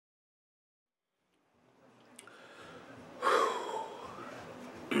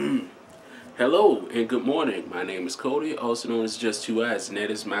Hello and good morning. My name is Cody, also known as Just Two Eyes, and that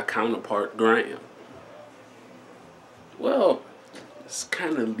is my counterpart, Graham. Well, it's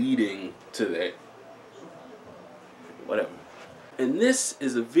kind of leading to that. Whatever. And this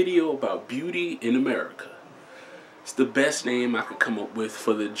is a video about beauty in America. It's the best name I could come up with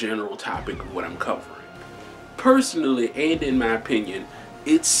for the general topic of what I'm covering. Personally, and in my opinion,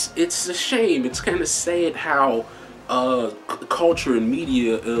 it's a shame. It's kind of sad how culture and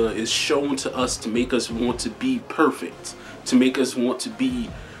media is shown to us to make us want to be perfect, to make us want to be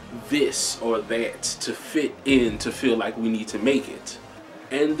this or that, to fit in, to feel like we need to make it.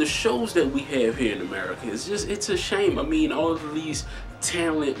 And the shows that we have here in America, it's a shame. I mean, all of these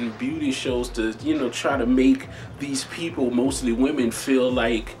talent and beauty shows to, try to make these people, mostly women, feel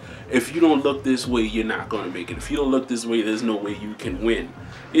like if you don't look this way, you're not going to make it. If you don't look this way, there's no way you can win.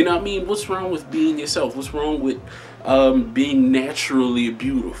 You know what I mean? What's wrong with being yourself? What's wrong with being naturally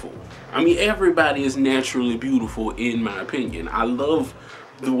beautiful? I mean, everybody is naturally beautiful in my opinion. I love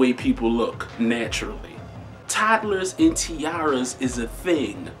the way people look naturally. Toddlers and tiaras is a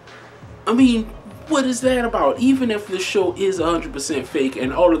thing. I mean, what is that about? Even if the show is 100% fake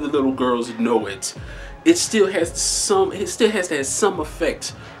and all of the little girls know it, it still has to have some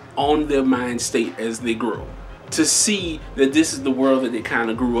effect on their mind state as they grow, to see that this is the world that they kind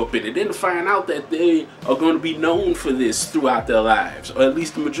of grew up in, and then to find out that they are going to be known for this throughout their lives, or at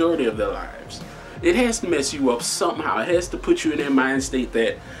least the majority of their lives. It has to mess you up somehow. It has to put you in that mind state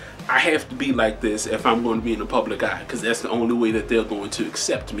that I have to be like this if I'm going to be in the public eye, because that's the only way that they're going to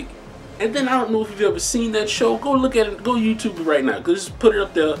accept me. And then I don't know if you've ever seen that show. Go look at it. Go YouTube it right now. Just put it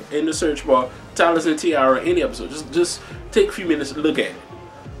up there in the search bar. Toddlers and Tiara, any episode. Just take a few minutes and look at it.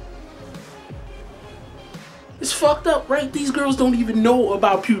 It's fucked up, right? These girls don't even know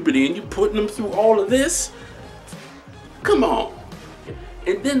about puberty, and you're putting them through all of this? Come on.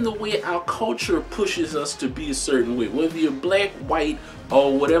 And then the way our culture pushes us to be a certain way, whether you're black, white,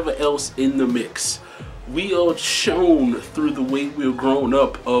 or whatever else in the mix, we are shown through the way we're grown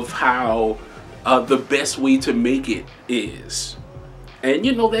up of how the best way to make it is. And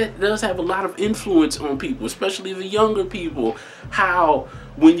that does have a lot of influence on people, especially the younger people. How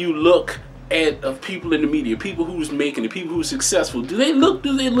when you look at people in the media, people who's making it, people who's successful, do they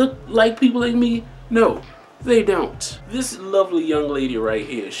look like people like me? No, they don't. This lovely young lady right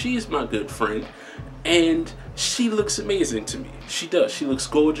here, she's my good friend, and she looks amazing to me. She does. She looks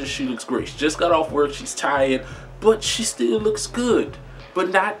gorgeous. She looks great. She just got off work. She's tired, but she still looks good. But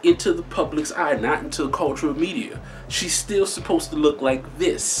not into the public's eye, not into the cultural media. She's still supposed to look like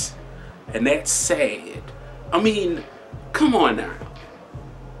this, and that's sad. I mean, come on now.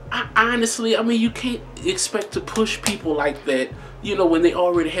 Honestly, I mean, you can't expect to push people like that, when they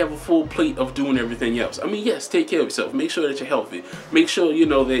already have a full plate of doing everything else. I mean, yes, take care of yourself. Make sure that you're healthy. Make sure,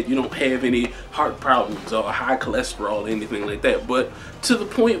 that you don't have any heart problems or high cholesterol or anything like that. But to the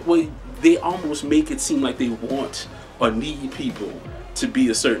point where they almost make it seem like they want or need people to be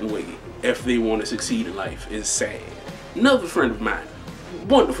a certain way if they want to succeed in life is sad. Another friend of mine,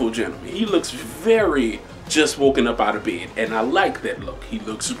 wonderful gentleman. He looks very just woken up out of bed, and I like that look. He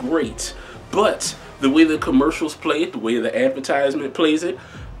looks great, but the way the commercials play it, the way the advertisement plays it,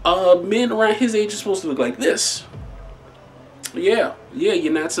 men around his age are supposed to look like this. Yeah,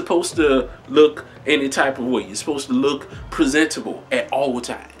 you're not supposed to look any type of way. You're supposed to look presentable at all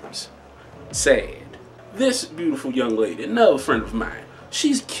times. Sad. This beautiful young lady, another friend of mine,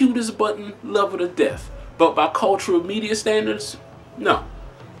 she's cute as a button, love her to death, but by cultural media standards, no.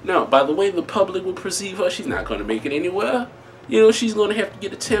 No, by the way the public would perceive her, she's not going to make it anywhere. She's going to have to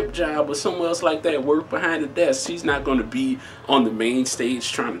get a temp job or somewhere else like that, work behind the desk. She's not going to be on the main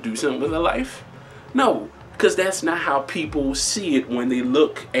stage trying to do something with her life. No, because that's not how people see it when they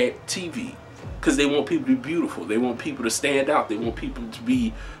look at TV. Because they want people to be beautiful. They want people to stand out. They want people to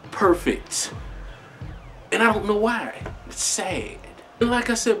be perfect. And I don't know why. It's sad. And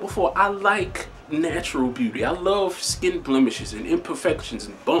like I said before, I like natural beauty. I love skin blemishes and imperfections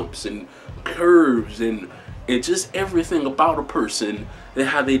and bumps and curves and just everything about a person and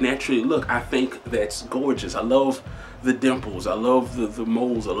how they naturally look. I think that's gorgeous. I love the dimples. I love the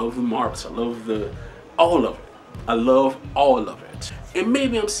moles. I love the marks. I love all of it. I love all of it. And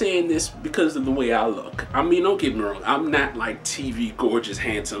maybe I'm saying this because of the way I look. I mean, don't get me wrong. I'm not like TV gorgeous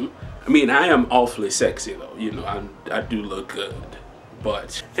handsome. I mean, I am awfully sexy though. I do look good.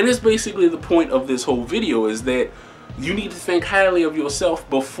 And it's basically the point of this whole video, is that you need to think highly of yourself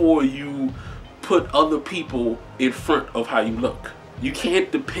before you put other people in front of how you look. You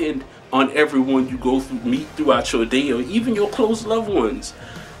can't depend on everyone you meet throughout your day, or even your close loved ones.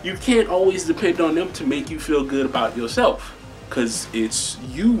 You can't always depend on them to make you feel good about yourself, because it's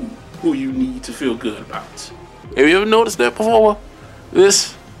you who you need to feel good about. Have you ever noticed that before?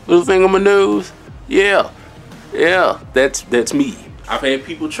 This little thing on my nose? Yeah, that's me. I've had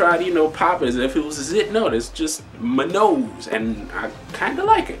people try to, pop as if it was a zit. No, that's just my nose, and I kind of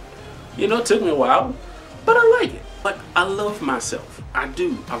like it. It took me a while, but I like it. But I love myself. I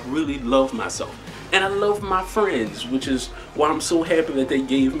do. I really love myself. And I love my friends, which is why I'm so happy that they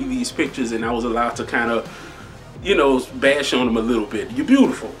gave me these pictures and I was allowed to kind of, bash on them a little bit. You're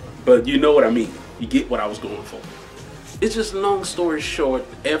beautiful, but you know what I mean. You get what I was going for. It's just, long story short,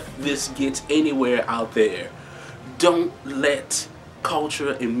 if this gets anywhere out there, don't let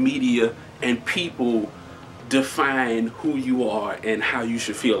culture and media and people define who you are and how you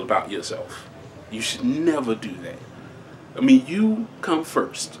should feel about yourself. You should never do that. I mean, you come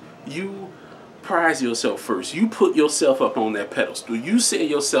first. You prize yourself first. You put yourself up on that pedestal. You say to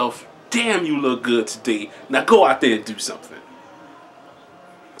yourself, damn, you look good today. Now go out there and do something.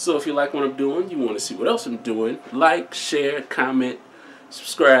 So if you like what I'm doing, you want to see what else I'm doing, like, share, comment,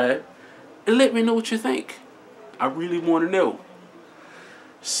 subscribe, and let me know what you think. I really want to know.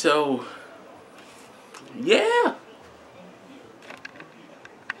 So, yeah.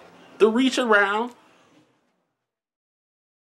 The reach around.